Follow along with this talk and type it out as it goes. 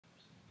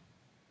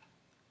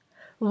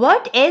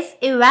What is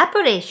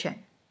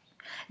evaporation?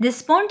 The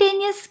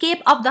spontaneous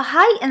escape of the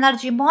high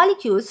energy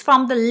molecules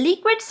from the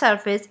liquid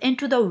surface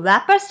into the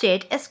vapor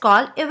state is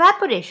called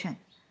evaporation.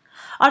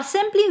 Or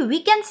simply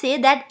we can say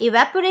that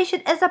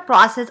evaporation is a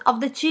process of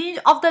the change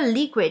of the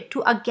liquid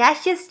to a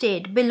gaseous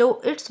state below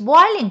its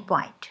boiling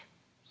point.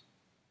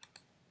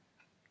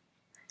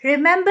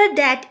 Remember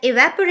that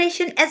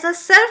evaporation is a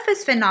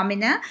surface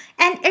phenomena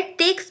and it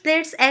takes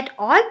place at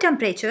all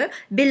temperature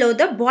below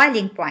the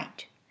boiling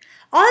point.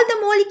 All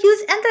the molecules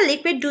in the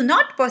liquid do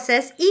not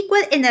possess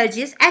equal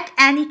energies at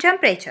any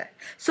temperature,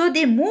 so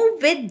they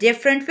move with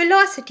different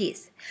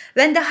velocities.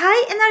 When the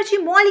high energy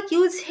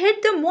molecules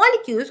hit the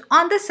molecules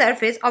on the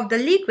surface of the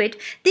liquid,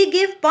 they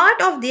give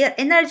part of their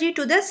energy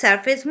to the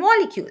surface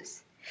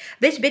molecules,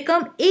 which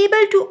become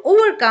able to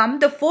overcome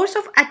the force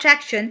of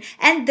attraction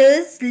and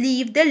thus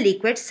leave the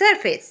liquid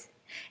surface.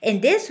 In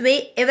this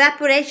way,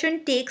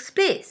 evaporation takes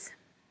place.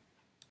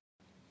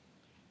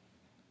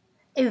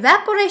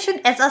 Evaporation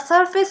is a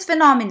surface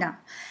phenomena.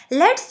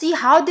 Let's see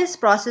how this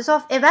process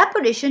of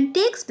evaporation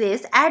takes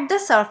place at the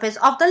surface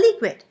of the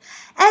liquid.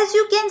 As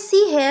you can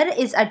see, here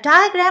is a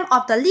diagram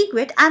of the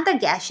liquid and the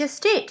gaseous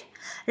state.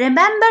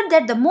 Remember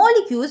that the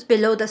molecules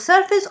below the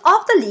surface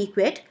of the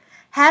liquid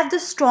have the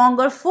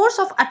stronger force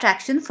of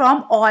attraction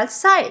from all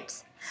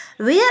sides,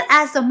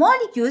 whereas the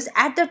molecules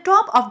at the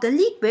top of the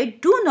liquid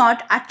do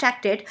not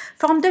attract it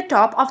from the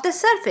top of the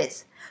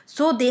surface.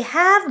 So they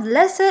have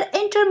lesser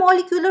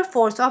intermolecular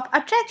force of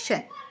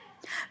attraction.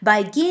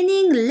 By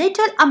gaining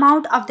little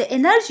amount of the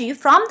energy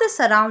from the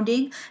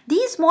surrounding,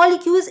 these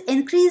molecules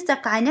increase the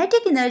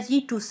kinetic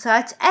energy to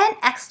such an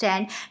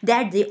extent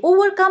that they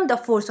overcome the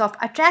force of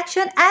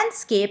attraction and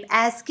escape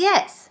as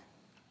gas.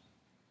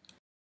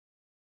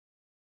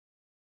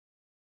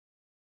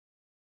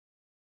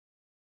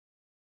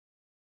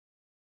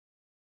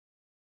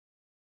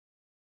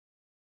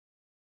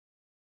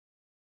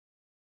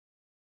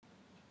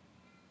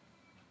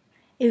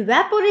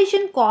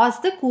 Evaporation causes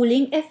the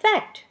cooling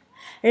effect.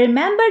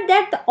 Remember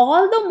that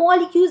all the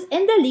molecules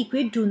in the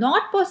liquid do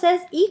not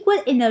possess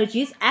equal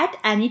energies at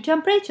any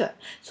temperature,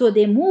 so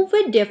they move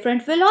with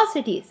different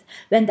velocities.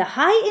 When the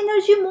high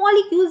energy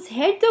molecules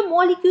hit the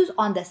molecules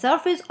on the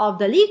surface of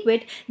the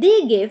liquid,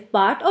 they give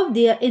part of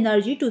their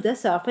energy to the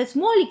surface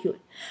molecule,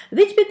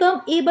 which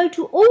become able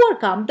to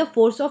overcome the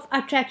force of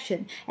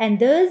attraction and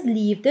thus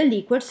leave the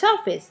liquid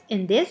surface.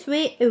 In this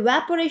way,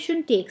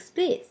 evaporation takes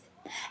place.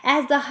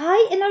 As the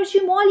high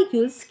energy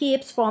molecule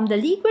escapes from the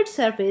liquid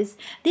surface,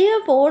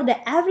 therefore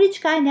the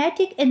average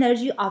kinetic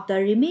energy of the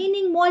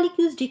remaining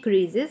molecules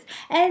decreases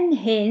and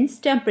hence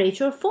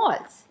temperature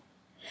falls.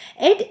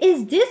 It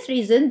is this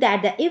reason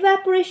that the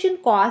evaporation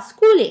causes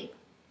cooling.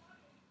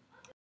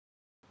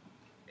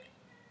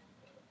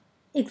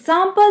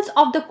 Examples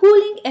of the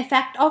cooling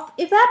effect of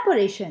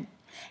evaporation.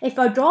 If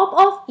a drop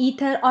of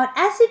ether or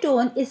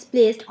acetone is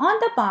placed on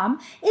the palm,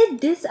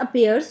 it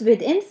disappears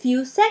within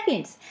few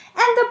seconds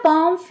and the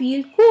palm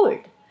feels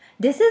cooled.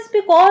 This is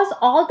because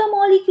all the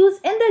molecules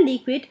in the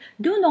liquid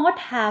do not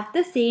have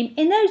the same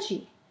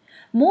energy.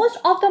 Most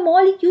of the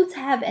molecules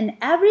have an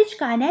average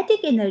kinetic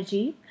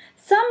energy.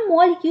 Some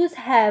molecules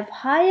have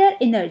higher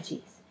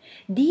energies.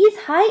 These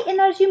high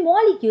energy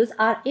molecules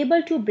are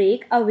able to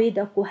break away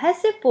the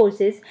cohesive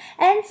forces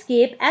and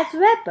escape as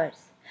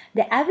vapors.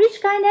 The average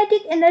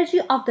kinetic energy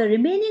of the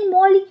remaining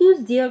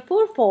molecules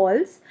therefore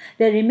falls.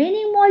 The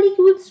remaining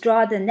molecules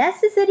draw the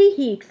necessary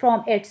heat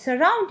from its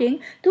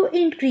surrounding to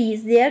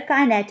increase their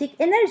kinetic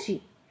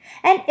energy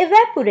and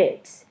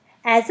evaporates.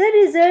 As a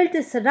result,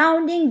 the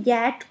surrounding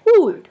get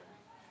cooled.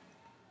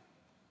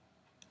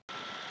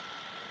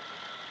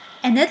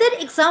 Another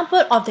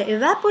example of the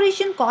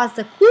evaporation cause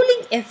the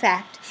cooling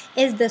effect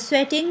is the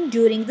sweating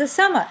during the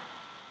summer.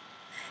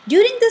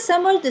 During the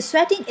summer, the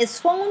sweating is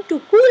found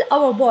to cool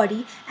our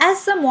body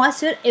as the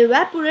moisture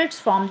evaporates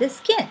from the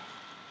skin.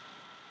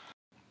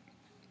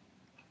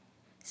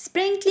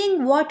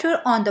 Sprinkling water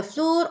on the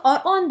floor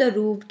or on the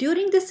roof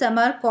during the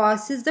summer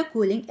causes the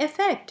cooling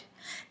effect.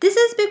 This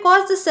is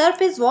because the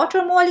surface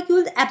water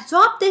molecules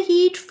absorb the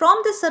heat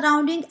from the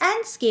surrounding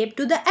and escape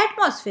to the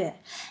atmosphere.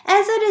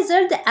 As a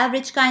result, the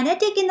average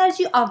kinetic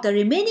energy of the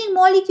remaining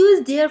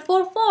molecules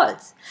therefore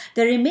falls.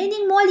 The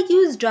remaining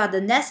molecules draw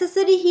the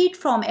necessary heat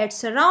from its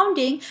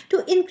surrounding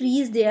to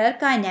increase their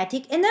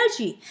kinetic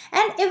energy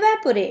and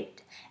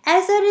evaporate.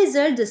 As a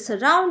result, the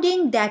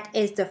surrounding, that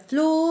is the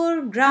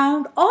floor,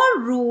 ground or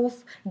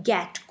roof,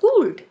 get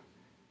cooled.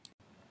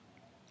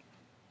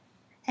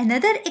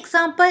 Another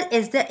example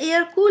is the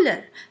air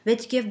cooler,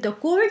 which give the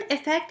cold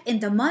effect in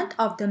the month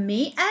of the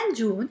May and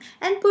June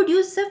and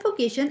produce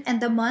suffocation in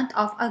the month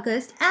of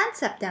August and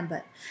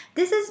September.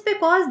 This is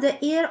because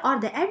the air or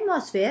the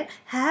atmosphere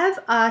have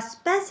a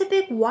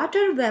specific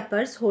water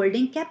vapors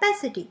holding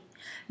capacity.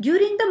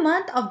 During the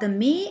month of the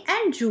May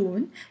and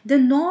June, the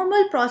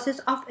normal process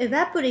of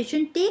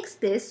evaporation takes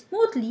place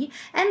smoothly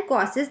and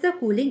causes the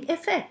cooling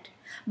effect.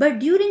 But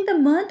during the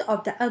month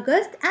of the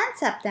August and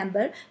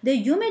September, the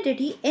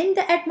humidity in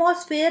the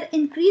atmosphere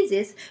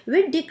increases,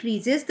 which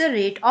decreases the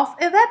rate of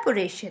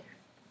evaporation.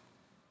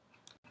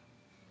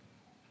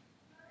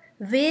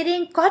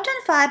 Wearing cotton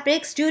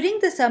fabrics during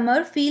the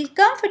summer feel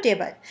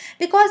comfortable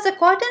because the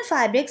cotton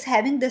fabrics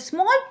having the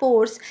small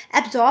pores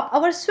absorb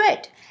our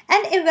sweat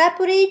and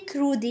evaporate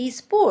through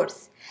these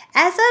pores.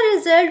 As a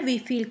result, we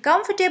feel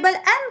comfortable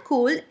and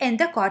cool in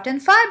the cotton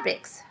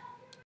fabrics.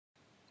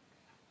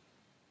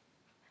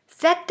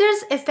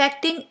 Factors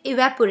affecting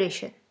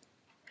evaporation.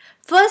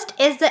 First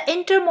is the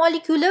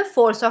intermolecular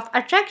force of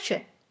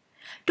attraction.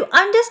 To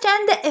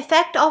understand the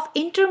effect of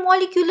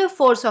intermolecular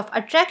force of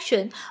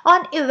attraction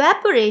on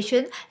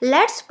evaporation,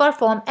 let's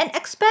perform an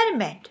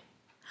experiment.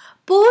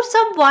 Pour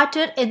some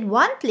water in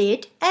one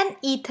plate and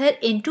ether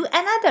into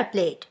another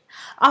plate.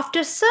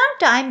 After some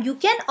time, you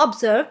can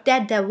observe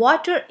that the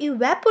water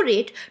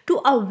evaporates to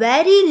a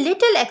very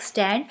little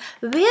extent,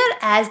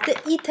 whereas the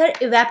ether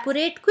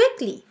evaporates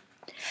quickly.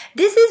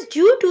 This is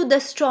due to the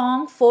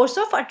strong force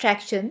of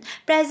attraction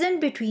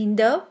present between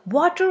the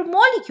water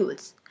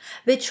molecules,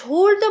 which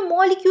hold the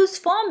molecules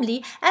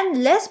firmly,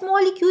 and less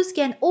molecules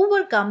can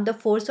overcome the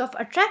force of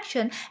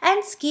attraction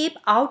and escape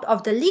out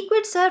of the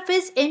liquid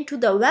surface into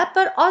the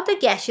vapor or the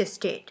gaseous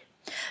state.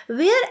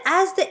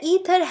 Whereas the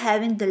ether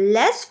having the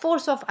less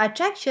force of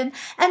attraction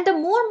and the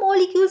more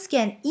molecules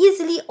can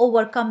easily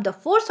overcome the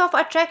force of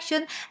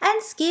attraction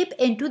and escape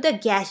into the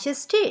gaseous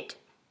state.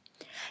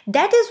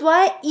 That is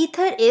why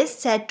ether is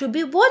said to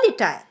be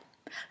volatile.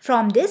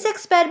 From this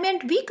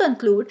experiment, we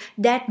conclude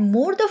that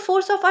more the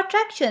force of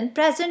attraction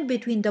present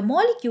between the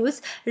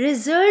molecules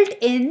result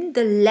in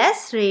the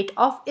less rate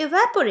of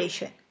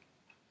evaporation,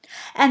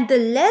 and the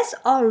less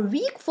or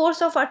weak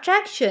force of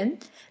attraction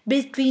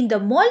between the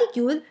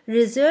molecule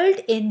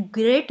result in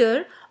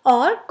greater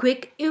or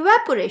quick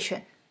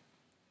evaporation.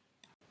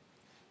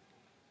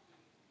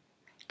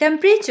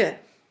 Temperature.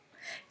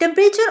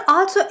 Temperature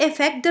also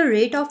affects the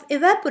rate of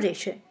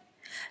evaporation.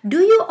 Do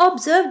you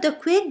observe the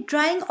quick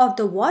drying of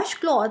the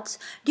washcloths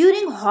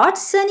during hot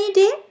sunny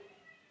day?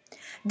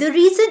 The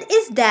reason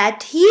is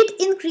that heat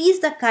increases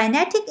the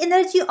kinetic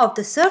energy of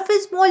the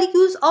surface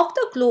molecules of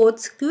the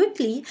clothes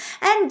quickly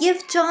and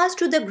gives chance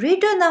to the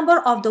greater number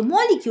of the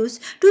molecules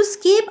to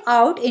escape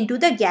out into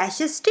the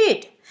gaseous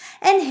state,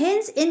 and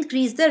hence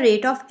increase the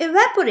rate of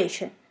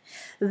evaporation.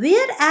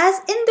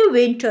 Whereas in the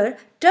winter,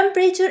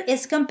 temperature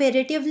is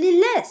comparatively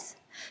less.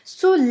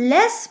 So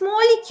less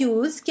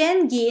molecules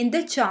can gain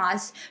the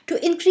chance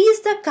to increase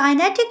the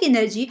kinetic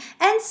energy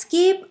and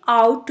escape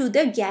out to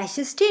the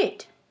gaseous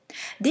state.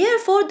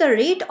 Therefore, the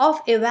rate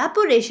of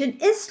evaporation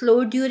is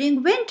slow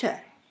during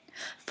winter.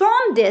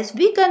 From this,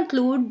 we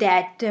conclude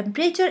that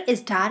temperature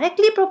is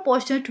directly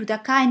proportional to the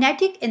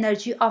kinetic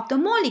energy of the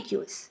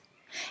molecules.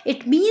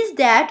 It means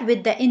that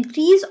with the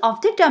increase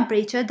of the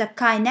temperature, the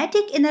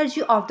kinetic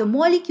energy of the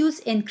molecules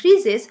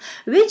increases,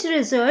 which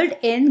result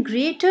in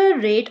greater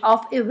rate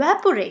of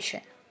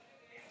evaporation.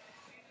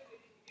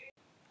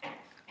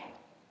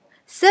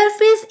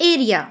 Surface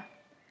area.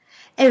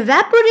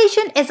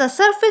 Evaporation is a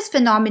surface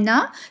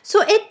phenomena,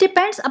 so it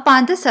depends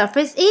upon the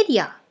surface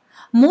area.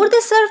 More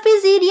the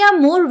surface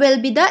area, more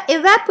will be the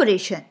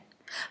evaporation.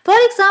 For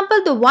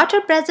example, the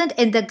water present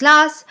in the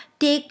glass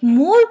take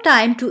more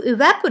time to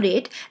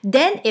evaporate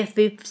than if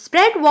we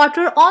spread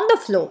water on the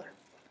floor.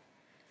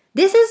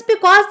 This is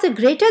because the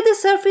greater the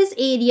surface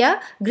area,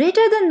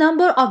 greater the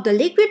number of the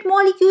liquid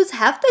molecules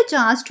have the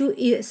chance to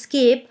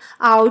escape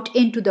out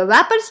into the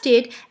vapor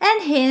state,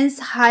 and hence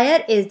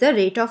higher is the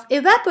rate of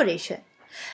evaporation.